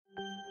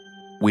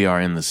We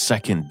are in the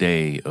second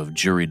day of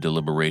jury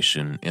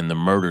deliberation in the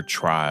murder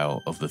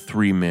trial of the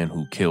three men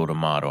who killed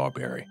Ahmaud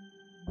Arbery.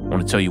 I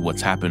want to tell you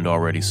what's happened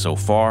already so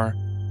far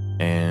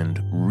and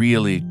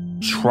really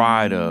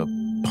try to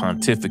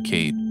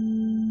pontificate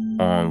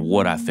on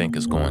what I think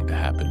is going to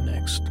happen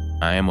next.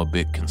 I am a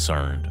bit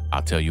concerned.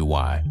 I'll tell you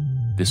why.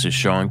 This is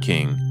Sean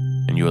King,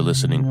 and you are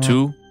listening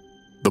to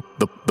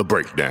The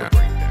Breakdown.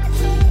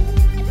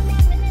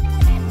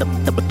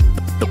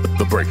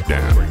 The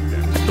Breakdown.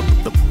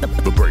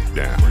 The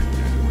Breakdown.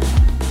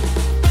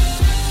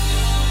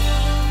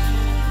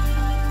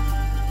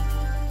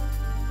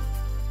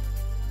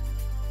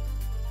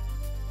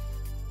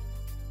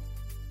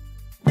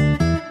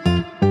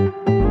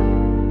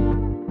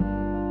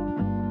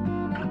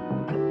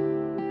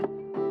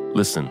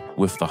 Listen,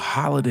 with the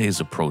holidays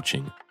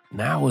approaching,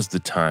 now is the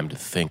time to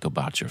think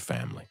about your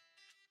family.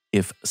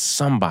 If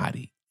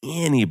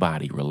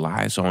anybody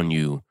relies on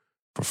you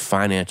for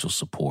financial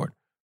support,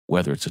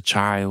 whether it's a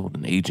child,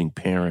 an aging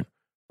parent,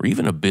 or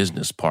even a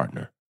business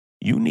partner,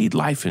 you need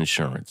life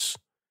insurance.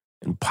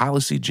 And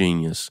Policy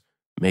Genius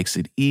makes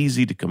it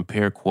easy to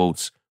compare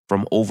quotes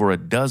from over a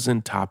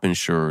dozen top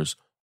insurers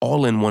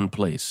all in one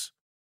place.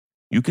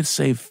 You could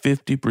save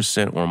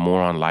 50% or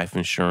more on life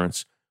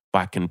insurance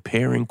by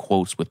comparing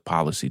quotes with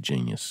Policy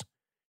Genius.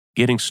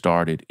 Getting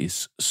started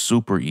is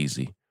super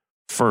easy.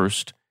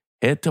 First,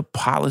 head to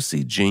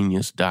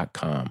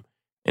policygenius.com,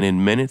 and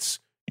in minutes,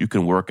 you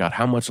can work out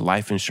how much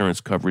life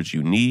insurance coverage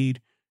you need.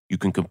 You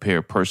can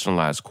compare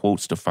personalized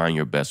quotes to find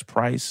your best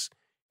price.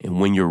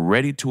 And when you're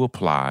ready to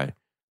apply,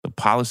 the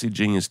Policy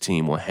Genius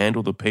team will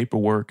handle the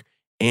paperwork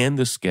and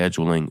the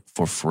scheduling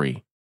for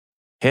free.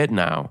 Head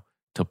now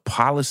to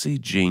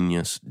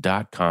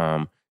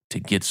policygenius.com to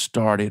get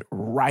started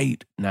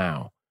right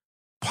now.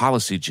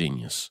 Policy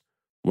Genius.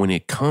 When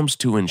it comes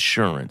to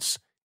insurance,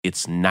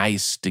 it's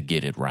nice to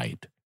get it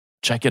right.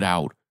 Check it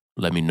out.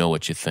 Let me know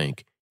what you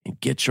think. And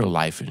get your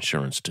life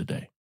insurance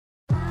today.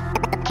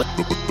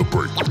 The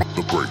Breakdown.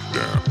 The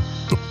Breakdown.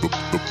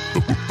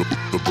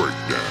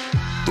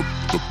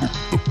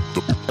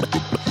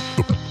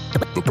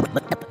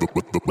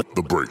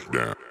 The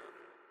Breakdown.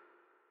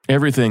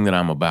 Everything that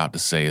I'm about to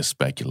say is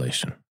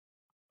speculation.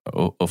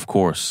 Of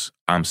course,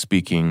 I'm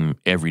speaking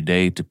every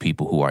day to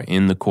people who are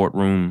in the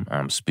courtroom.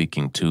 I'm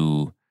speaking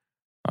to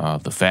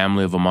the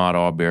family of Ahmaud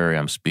Arbery.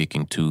 I'm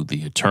speaking to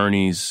the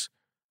attorneys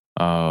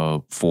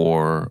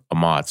for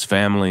Ahmaud's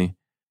family.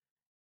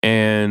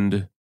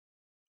 And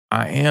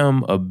I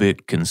am a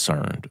bit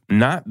concerned.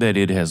 Not that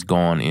it has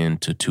gone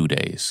into 2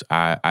 days.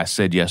 I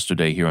said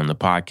yesterday here on the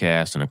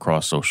podcast and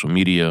across social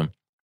media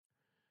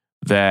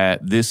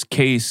that this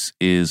case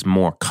is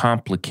more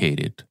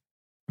complicated.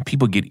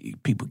 People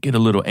get a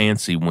little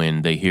antsy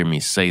when they hear me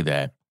say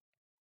that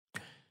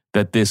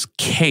this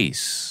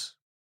case,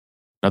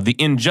 now the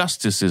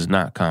injustice is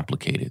not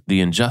complicated. The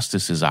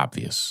injustice is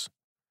obvious.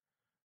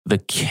 The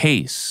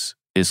case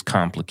is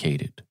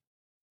complicated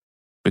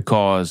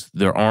because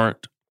there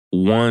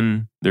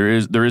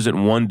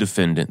isn't one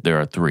defendant, there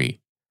are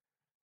three.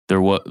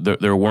 There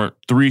weren't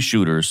three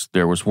shooters,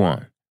 there was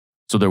one.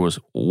 So there was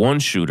one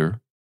shooter,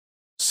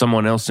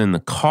 someone else in the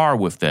car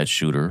with that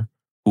shooter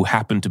who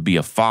happened to be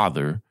a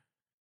father,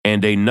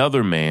 and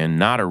another man,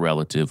 not a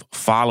relative,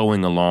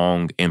 following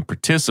along and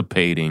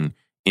participating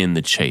in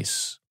the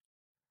chase.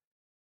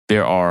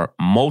 There are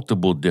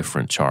multiple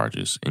different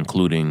charges,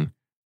 including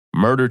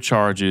murder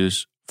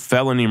charges,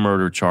 felony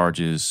murder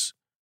charges,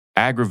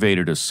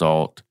 aggravated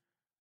assault,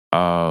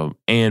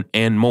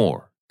 and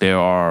more. There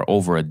are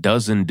over a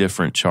dozen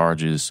different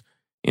charges,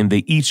 and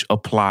they each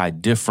apply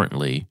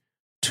differently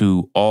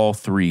to all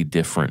three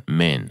different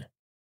men.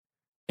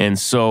 And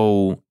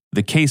so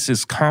the case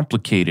is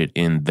complicated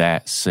in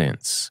that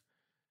sense.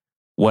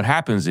 What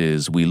happens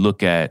is we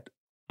look at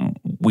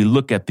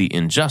the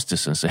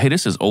injustice and say, hey,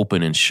 this is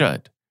open and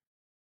shut.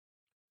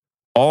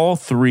 All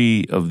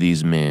three of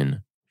these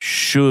men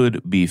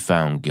should be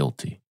found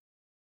guilty.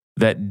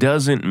 That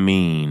doesn't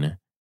mean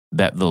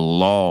that the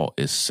law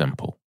is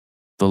simple.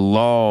 The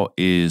law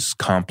is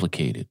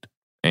complicated.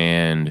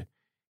 And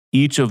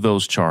each of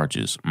those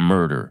charges,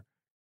 murder,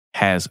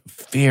 has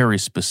very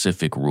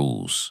specific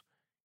rules.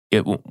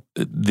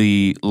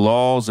 The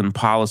laws and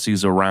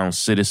policies around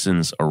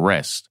citizens'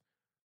 arrest,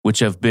 which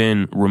have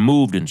been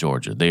removed in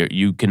Georgia.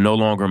 You can no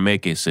longer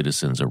make a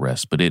citizen's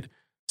arrest, but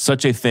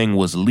such a thing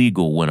was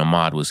legal when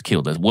Ahmaud was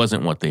killed. That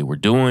wasn't what they were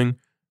doing,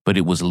 but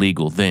it was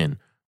legal then.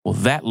 Well,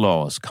 that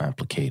law is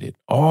complicated.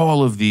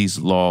 All of these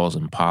laws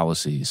and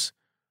policies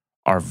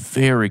are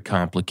very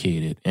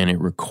complicated, and it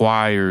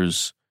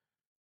requires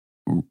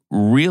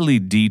really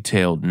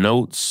detailed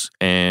notes.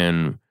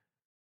 And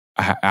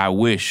I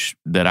wish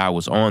that I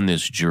was on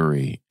this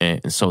jury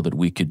and so that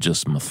we could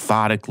just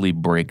methodically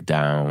break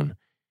down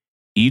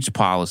each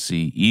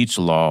policy, each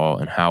law,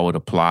 and how it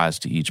applies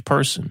to each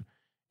person.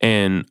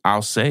 And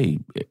I'll say,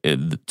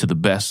 to the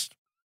best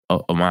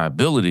of my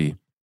ability,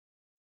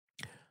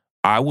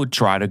 I would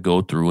try to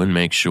go through and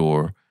make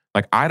sure,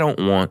 I don't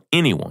want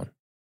anyone,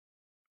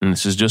 and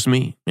this is just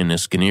me, and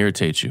this can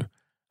irritate you,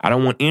 I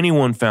don't want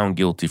anyone found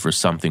guilty for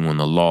something when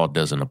the law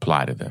doesn't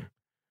apply to them.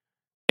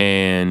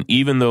 And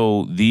even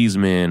though these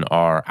men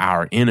are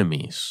our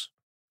enemies,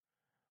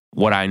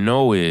 what I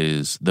know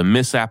is the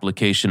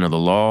misapplication of the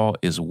law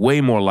is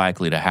way more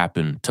likely to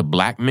happen to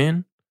black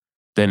men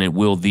than it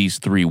will these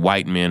 3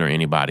 white men or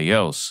anybody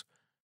else.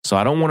 So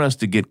I don't want us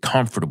to get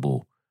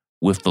comfortable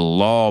with the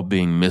law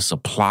being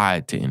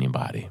misapplied to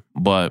anybody.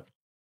 But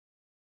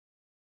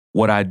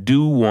what I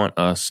do want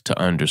us to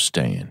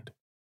understand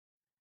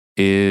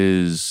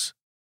is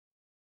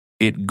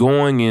it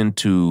going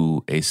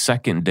into a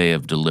second day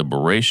of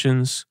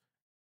deliberations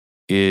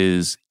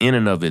is in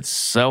and of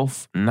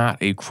itself not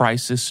a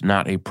crisis,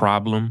 not a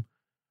problem.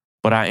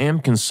 But I am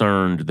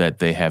concerned that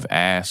they have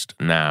asked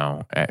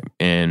now,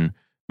 and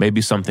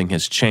maybe something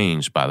has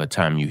changed by the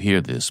time you hear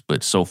this,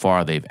 but so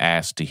far they've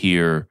asked to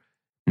hear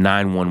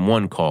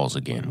 911 calls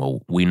again.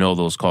 Well, we know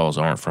those calls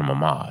aren't from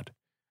Ahmaud.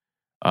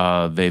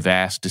 They've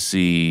asked to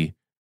see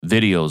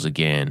videos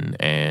again,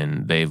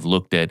 and they've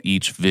looked at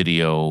each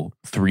video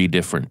 3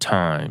 different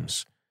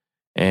times.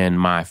 And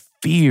my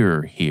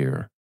fear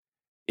here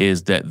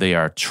is that they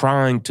are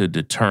trying to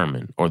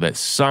determine, or that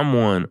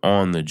someone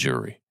on the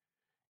jury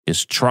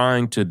is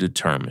trying to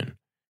determine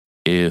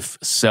if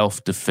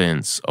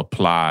self-defense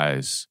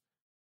applies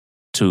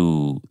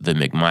to the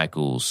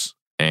McMichaels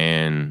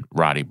and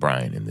Roddy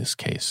Bryant in this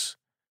case.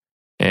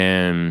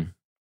 And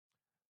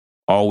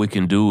all we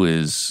can do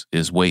is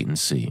wait and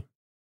see.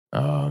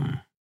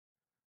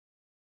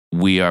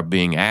 We are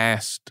being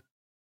asked,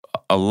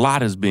 a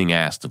lot is being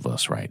asked of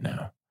us right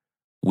now.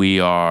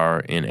 We are,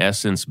 in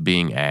essence,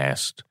 being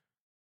asked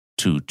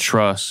to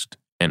trust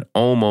an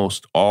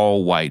almost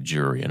all-white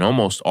jury, an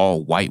almost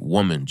all-white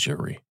woman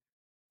jury,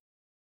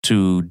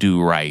 to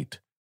do right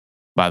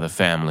by the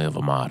family of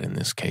Ahmaud in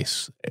this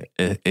case.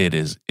 It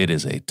is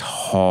a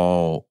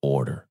tall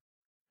order.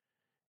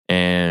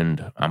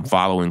 And I'm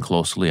following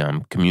closely.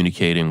 I'm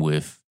communicating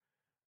with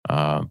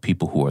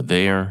people who are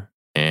there,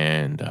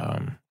 and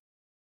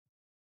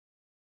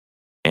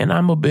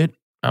I'm a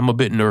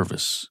bit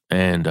nervous,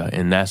 and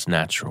that's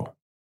natural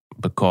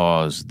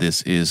because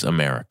this is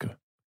America.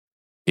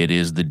 It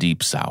is the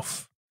Deep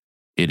South.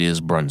 It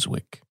is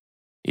Brunswick.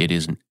 It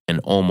is an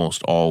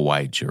almost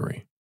all-white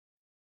jury,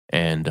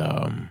 and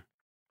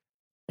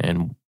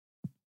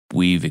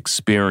we've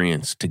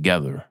experienced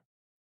together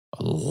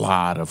a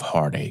lot of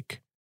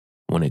heartache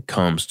when it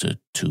comes to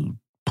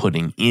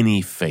putting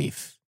any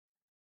faith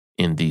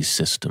in these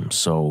systems.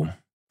 So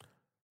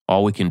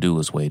all we can do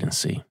is wait and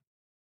see.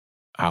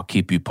 I'll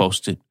keep you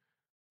posted.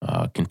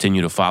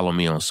 Continue to follow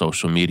me on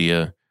social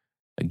media.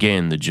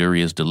 Again, the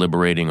jury is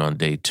deliberating on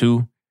day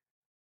 2.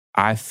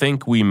 I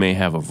think we may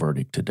have a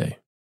verdict today.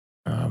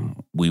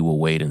 We will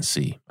wait and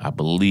see. I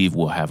believe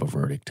we'll have a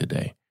verdict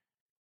today.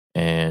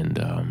 And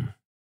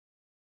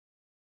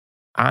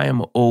I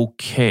am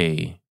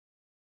okay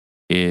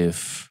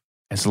if,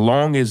 as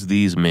long as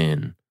these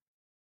men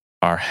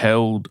are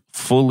held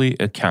fully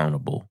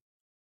accountable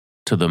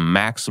to the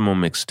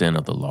maximum extent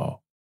of the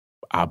law,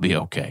 I'll be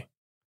okay.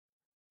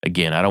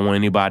 Again, I don't want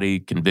anybody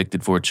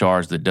convicted for a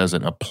charge that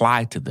doesn't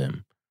apply to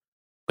them.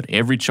 But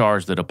every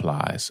charge that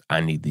applies,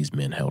 I need these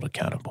men held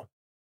accountable.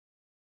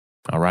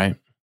 All right?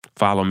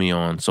 Follow me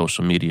on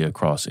social media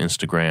across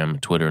Instagram,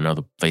 Twitter, and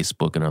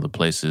Facebook and other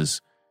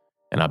places.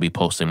 And I'll be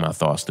posting my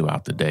thoughts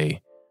throughout the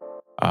day.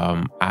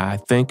 I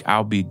think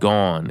I'll be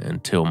gone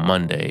until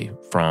Monday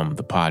from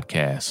the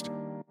podcast.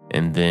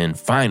 And then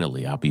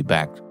finally, I'll be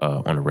back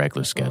on a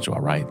regular schedule.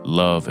 All right?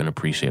 Love and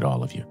appreciate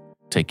all of you.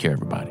 Take care,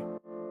 everybody.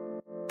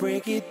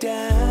 Break it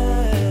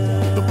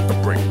down.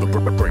 The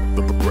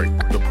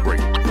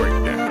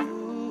breakdown.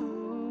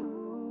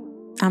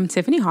 I'm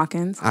Tiffany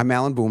Hawkins. I'm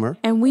Alan Boomer.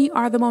 And we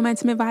are the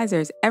Momentum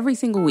Advisors. Every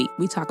single week,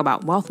 we talk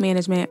about wealth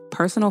management,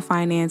 personal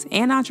finance,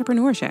 and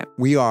entrepreneurship.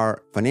 We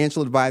are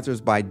financial advisors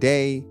by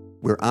day.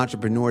 We're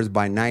entrepreneurs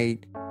by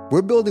night.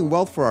 We're building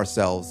wealth for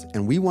ourselves,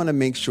 and we want to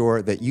make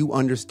sure that you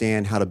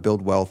understand how to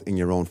build wealth in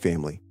your own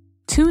family.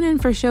 Tune in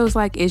for shows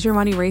like Is Your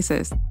Money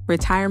Racist?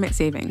 Retirement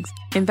Savings,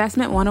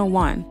 Investment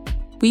 101.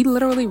 We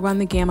literally run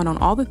the gamut on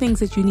all the things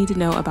that you need to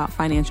know about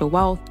financial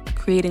wealth,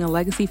 creating a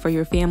legacy for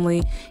your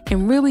family,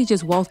 and really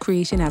just wealth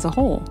creation as a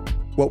whole.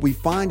 What we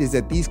find is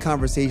that these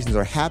conversations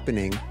are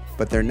happening,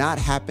 but they're not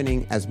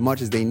happening as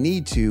much as they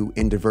need to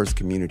in diverse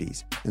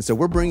communities. And so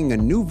we're bringing a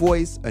new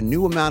voice, a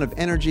new amount of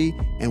energy,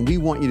 and we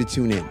want you to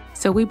tune in.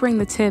 So we bring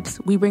the tips,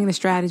 we bring the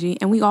strategy,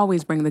 and we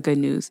always bring the good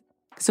news.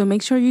 So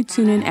make sure you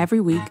tune in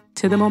every week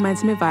to the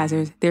Momentum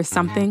Advisors. There's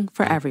something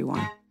for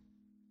everyone.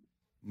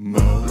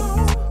 Momentum